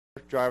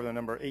driver of the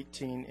number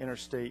 18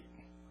 Interstate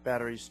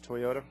Batteries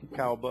Toyota,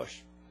 Kyle Busch.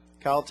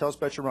 Kyle, tell us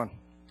about your run.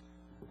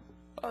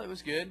 Well, it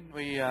was good.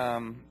 We,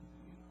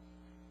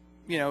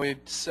 we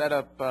set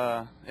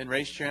up in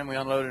race trim. We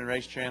unloaded in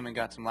race trim and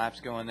got some laps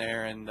going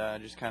there, and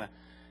just kind of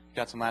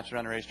got some laps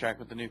around the racetrack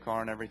with the new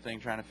car and everything,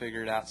 trying to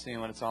figure it out, seeing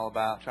what it's all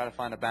about, try to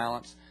find a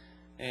balance.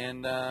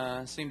 And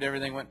seemed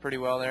everything went pretty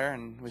well there,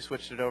 and we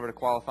switched it over to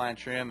qualifying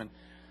trim and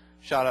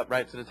shot up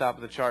right to the top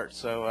of the chart.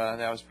 So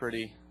that was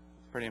pretty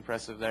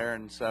impressive there.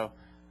 And so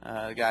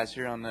the guys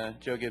here on the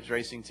Joe Gibbs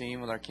Racing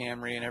team with our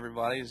Camry and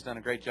everybody has done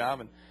a great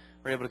job, and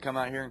we're able to come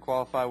out here and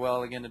qualify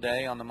well again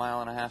today on the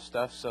mile-and-a-half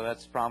stuff. So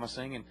that's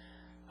promising, and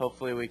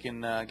hopefully we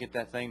can get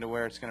that thing to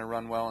where it's going to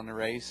run well in the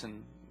race,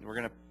 and we're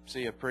going to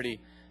see a pretty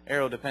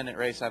aero-dependent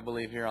race, I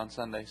believe, here on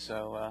Sunday.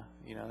 So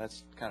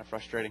that's kind of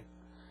frustrating.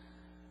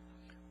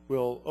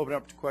 We'll open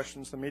up to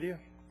questions from the media.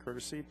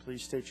 Courtesy,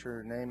 please state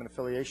your name and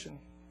affiliation.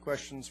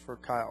 Questions for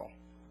Kyle.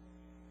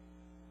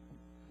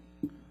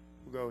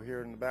 We'll go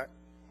here in the back.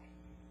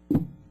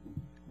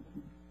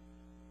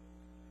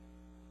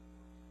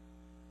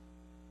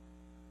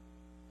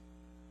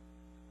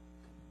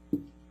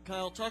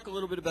 Kyle, talk a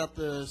little bit about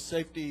the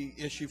safety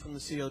issue from the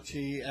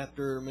COT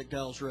after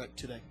McDowell's wreck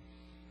today.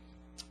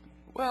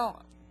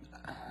 Well,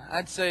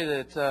 I'd say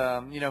that,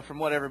 from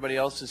what everybody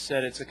else has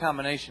said, it's a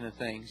combination of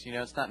things.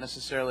 It's not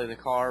necessarily the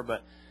car,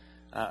 but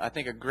I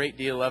think a great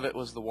deal of it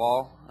was the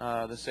wall,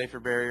 the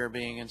safer barrier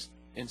being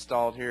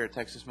installed here at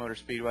Texas Motor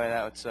Speedway.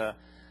 That's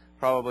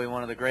probably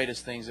one of the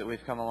greatest things that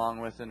we've come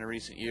along with in the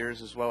recent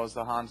years, as well as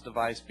the Hans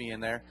device being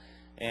there.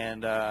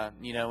 And,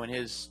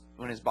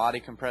 when his body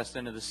compressed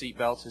into the seat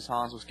belts, his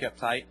Hans was kept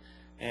tight,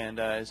 and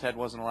his head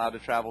wasn't allowed to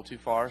travel too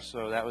far.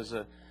 So that was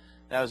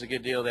a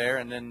good deal there.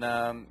 And then,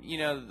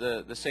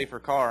 the safer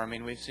car. I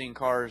mean, we've seen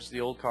the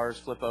old cars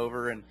flip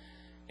over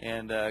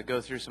and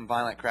go through some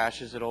violent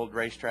crashes at old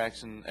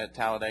racetracks and at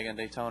Talladega and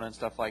Daytona and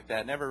stuff like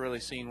that. Never really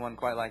seen one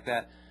quite like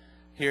that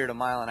here at a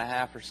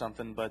mile-and-a-half or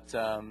something. But,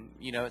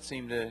 it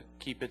seemed to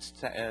keep its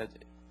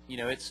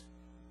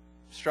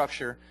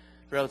structure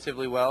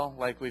relatively well,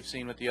 like we've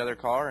seen with the other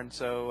car. And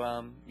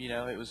so,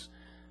 it was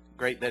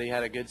great that he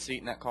had a good seat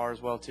in that car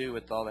as well, too,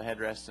 with all the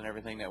headrests and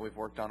everything that we've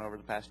worked on over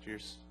the past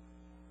years.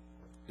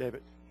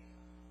 David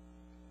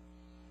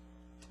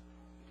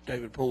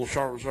Poole,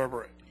 Charlotte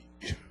Observer.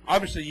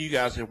 Obviously, you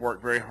guys have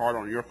worked very hard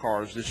on your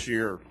cars this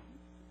year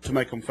to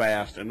make them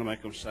fast and to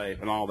make them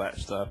safe and all that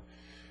stuff.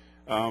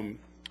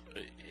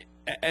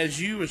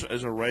 As you,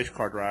 as a race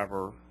car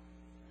driver,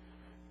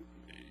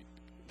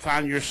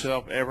 find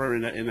yourself ever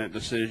in that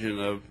decision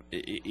of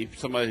if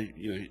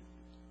somebody,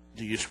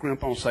 do you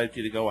scrimp on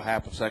safety to go a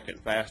half a second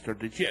faster?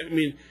 Have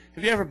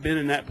you ever been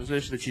in that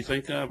position that you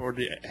think of, or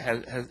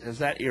has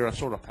that era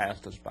sort of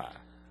passed us by?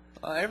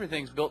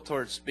 Everything's built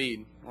towards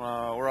speed.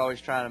 We're always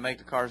trying to make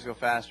the cars go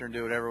faster and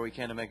do whatever we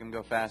can to make them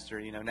go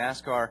faster.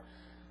 NASCAR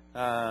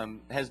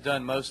has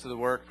done most of the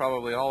work,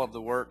 probably all of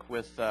the work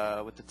with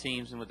the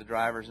teams and with the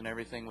drivers and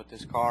everything with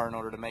this car in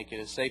order to make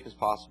it as safe as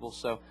possible.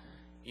 So,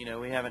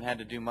 we haven't had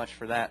to do much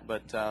for that,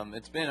 but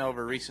it's been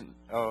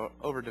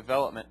over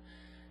development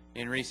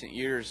in recent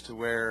years to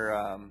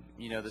where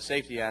the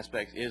safety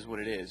aspect is what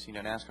it is.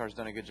 NASCAR's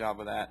done a good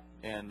job of that,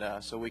 and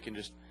so we can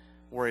just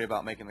worry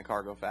about making the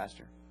car go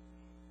faster.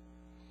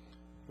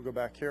 We'll go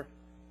back here.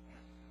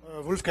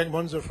 Wolfgang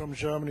Monser from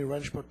Germany,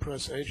 Rennsport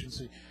Press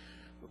Agency.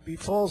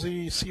 Before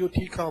the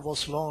COT car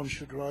was launched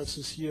to drive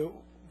this year,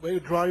 were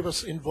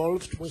drivers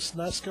involved with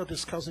NASCAR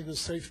discussing the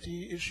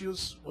safety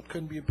issues? What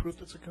can be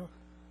improved at the car?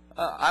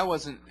 I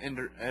wasn't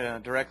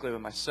directly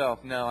with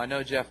myself. No, I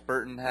know Jeff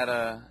Burton had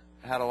a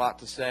lot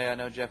to say. I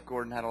know Jeff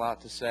Gordon had a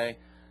lot to say.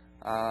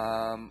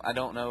 I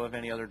don't know of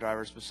any other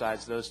drivers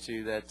besides those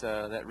two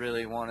that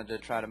really wanted to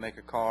try to make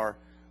a car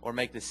or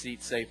make the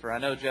seats safer. I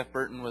know Jeff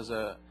Burton was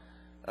a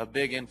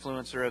big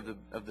influencer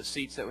of the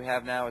seats that we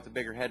have now with the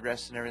bigger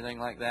headrests and everything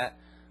like that.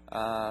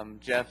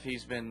 Jeff,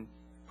 he's been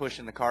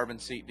pushing the carbon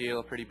seat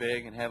deal pretty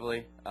big and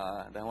heavily,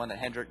 the one that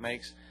Hendrick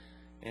makes.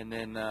 And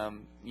then,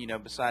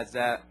 besides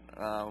that,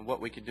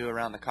 what we could do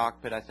around the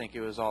cockpit, I think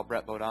it was all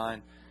Brett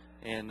Bodine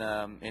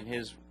and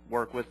his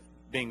work with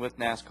being with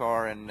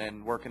NASCAR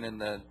and working in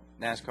the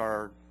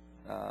NASCAR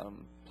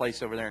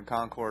place over there in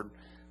Concord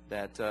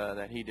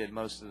that he did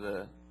most of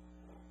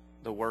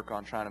the work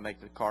on trying to make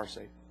the car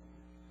safe.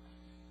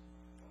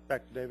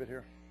 Back to David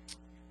here.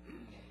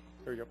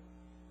 There you go.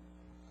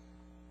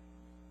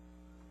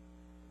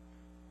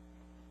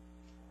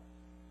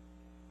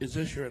 Is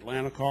this your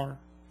Atlanta car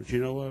that you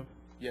know of?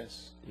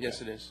 Yes.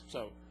 Yes, it is.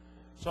 So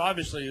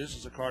obviously this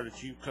is a car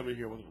that you come in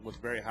here with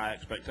very high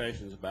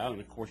expectations about, and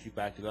of course you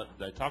backed it up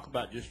today. Talk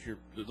about just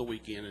the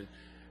weekend, and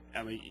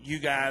I mean you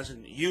guys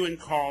and you and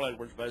Carl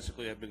Edwards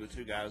basically have been the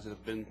two guys that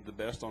have been the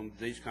best on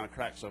these kind of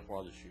tracks so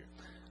far this year.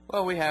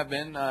 Well, we have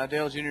been.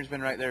 Dale Jr.'s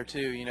been right there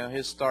too.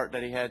 His start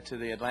that he had to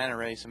the Atlanta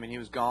race, I mean, he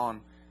was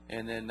gone,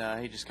 and then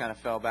he just kind of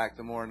fell back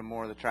the more and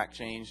more the track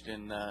changed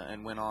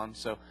and went on.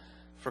 So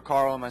for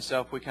Carl and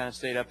myself, we kind of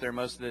stayed up there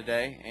most of the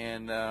day,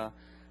 and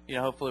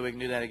hopefully we can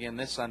do that again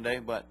this Sunday.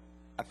 But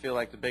I feel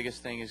like the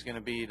biggest thing is going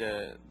to be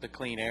the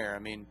clean air. I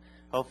mean,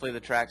 hopefully the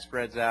track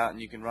spreads out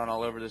and you can run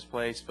all over this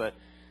place, but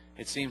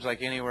it seems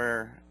like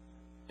anywhere,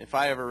 if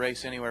I ever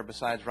race anywhere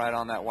besides right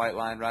on that white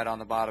line, right on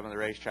the bottom of the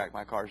racetrack,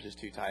 my car's just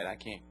too tight. I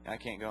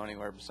can't go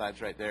anywhere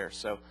besides right there.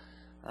 So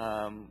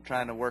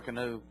trying to work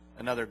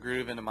another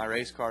groove into my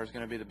race car is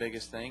going to be the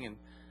biggest thing,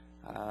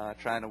 and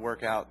trying to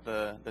work out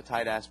the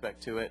tight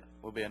aspect to it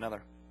will be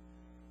another.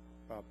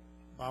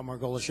 Bob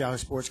Margolis, Yahoo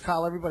Sports.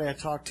 Kyle, everybody I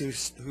talked to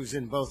who's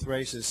in both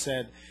races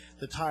said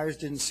the tires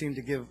didn't seem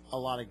to give a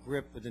lot of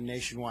grip with the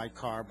Nationwide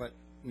car, but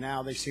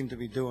now they seem to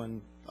be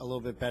doing a little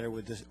bit better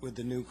with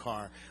the new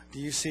car. Do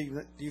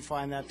you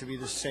find that to be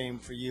the same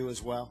for you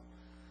as well?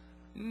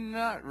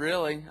 Not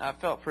really. I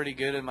felt pretty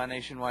good in my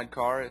Nationwide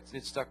car.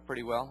 It stuck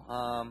pretty well.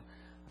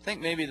 I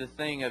think maybe the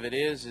thing of it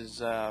is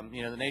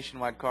you know, the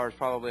Nationwide car is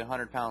probably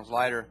 100 pounds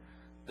lighter.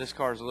 This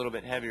car is a little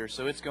bit heavier,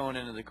 so it's going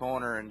into the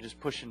corner and just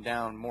pushing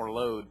down more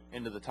load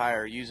into the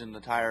tire, using the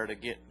tire to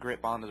get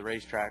grip onto the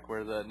racetrack,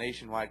 where the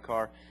Nationwide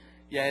car,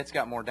 yeah, it's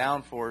got more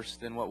downforce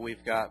than what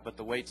we've got, but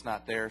the weight's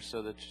not there,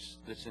 so the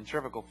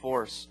centrifugal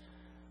force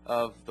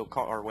of the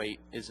car weight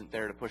isn't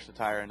there to push the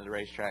tire into the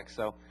racetrack.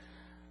 So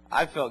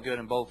I felt good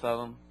in both of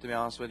them, to be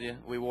honest with you.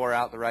 We wore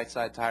out the right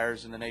side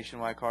tires in the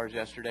Nationwide cars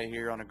yesterday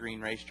here on a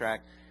green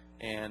racetrack,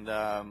 and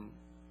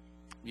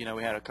you know,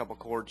 we had a couple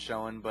cords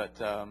showing, but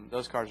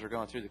those cars were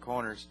going through the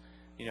corners,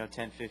 you know,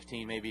 10,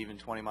 15, maybe even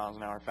 20 miles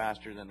an hour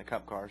faster than the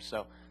Cup cars.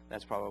 So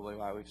that's probably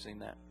why we've seen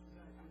that.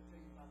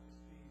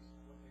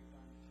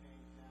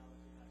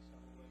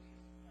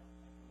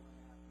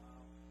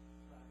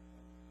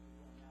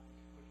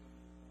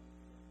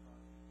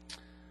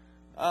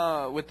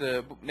 With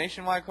the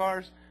Nationwide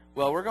cars,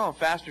 well, we're going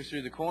faster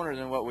through the corner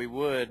than what we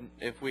would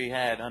if we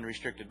had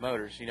unrestricted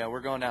motors. You know,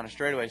 we're going down a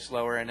straightaway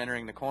slower and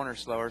entering the corner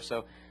slower,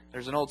 so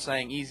there's an old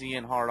saying, easy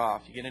in, hard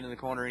off. You get into the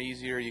corner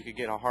easier, you could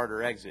get a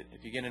harder exit.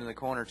 If you get into the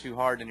corner too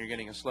hard, then you're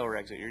getting a slower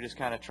exit. You're just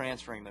kind of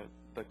transferring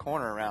the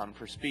corner around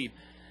for speed.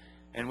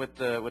 And with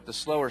the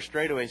slower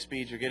straightaway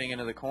speeds, you're getting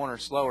into the corner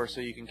slower,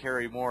 so you can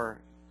carry more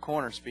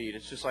corner speed.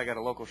 It's just like at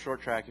a local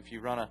short track. If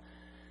you run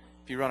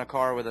a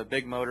car with a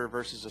big motor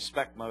versus a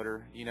spec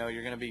motor, you know,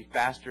 you're going to be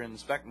faster in the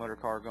spec motor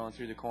car going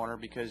through the corner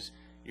because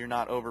you're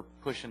not over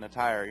pushing the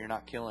tire, you're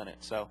not killing it.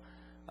 So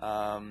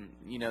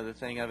you know, the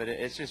thing of it,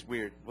 it's just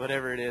weird.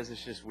 Whatever it is,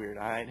 it's just weird.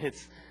 All right,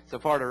 it's a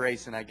part of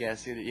racing, I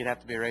guess. You'd have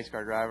to be a race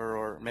car driver,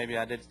 or maybe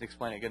I did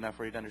explain it good enough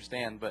for you to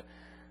understand. But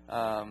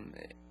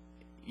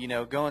you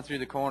know, going through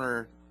the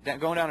corner,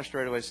 going down a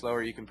straightaway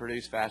slower, you can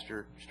produce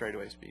faster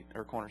straightaway speed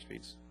or corner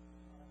speeds.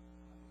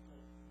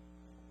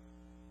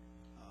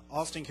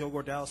 Austin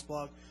Kilgore, Dallas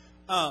Blog.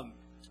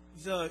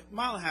 The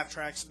mile-and-a-half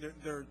tracks,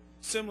 they're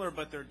similar,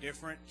 but they're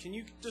different. Can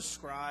you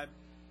describe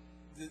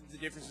the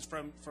differences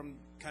from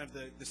kind of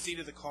the seat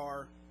of the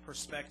car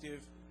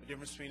perspective, the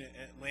difference between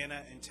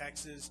Atlanta and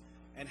Texas,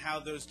 and how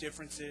those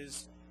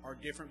differences are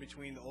different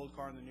between the old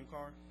car and the new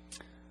car?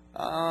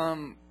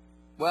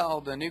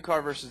 Well, the new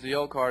car versus the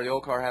old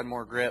car had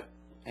more grip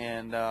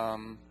and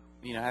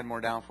you know, had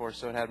more downforce,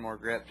 so it had more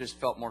grip, just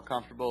felt more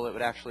comfortable. It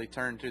would actually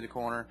turn through the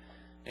corner,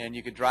 and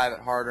you could drive it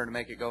harder to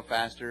make it go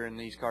faster. In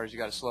these cars, you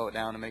got to slow it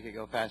down to make it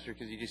go faster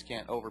because you just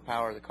can't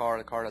overpower the car.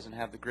 The car doesn't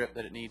have the grip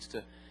that it needs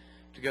to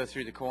go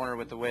through the corner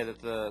with the way that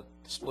the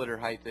splitter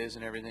height is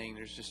and everything.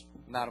 There's just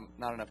not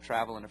enough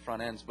travel in the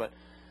front ends. But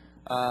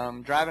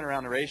driving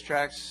around the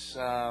racetracks,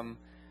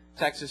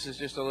 Texas is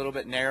just a little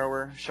bit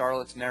narrower.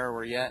 Charlotte's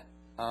narrower yet.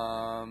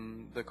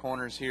 The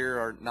corners here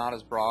are not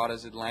as broad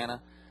as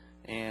Atlanta,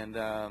 and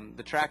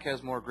the track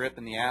has more grip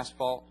in the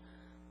asphalt,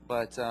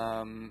 but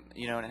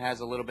you know, and it has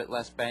a little bit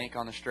less bank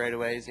on the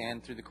straightaways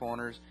and through the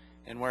corners.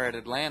 And where at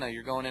Atlanta,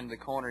 you're going into the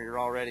corner, you're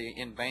already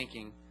in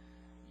banking,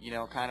 you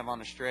know, kind of on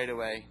the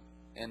straightaway,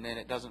 and then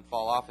it doesn't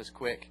fall off as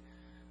quick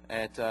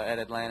at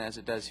Atlanta as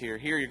it does here.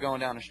 Here you're going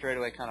down a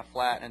straightaway kind of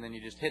flat, and then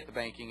you just hit the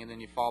banking, and then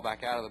you fall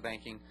back out of the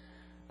banking.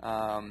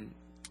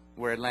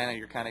 Where Atlanta,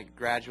 you're kind of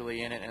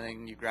gradually in it, and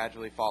then you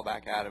gradually fall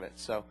back out of it.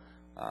 So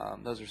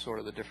those are sort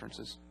of the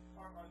differences.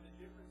 Are the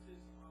differences,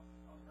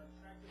 are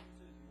track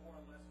differences more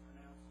or less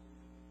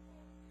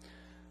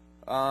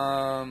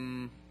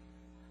pronounced?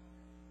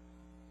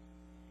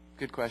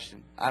 Good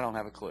question. I don't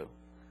have a clue.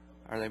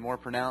 Are they more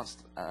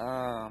pronounced?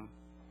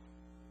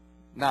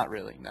 Not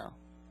really, no.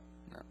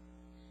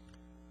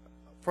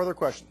 Further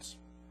questions?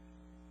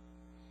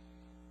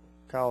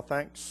 Kyle,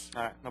 thanks.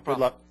 All right, no Good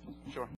problem. luck. Sure.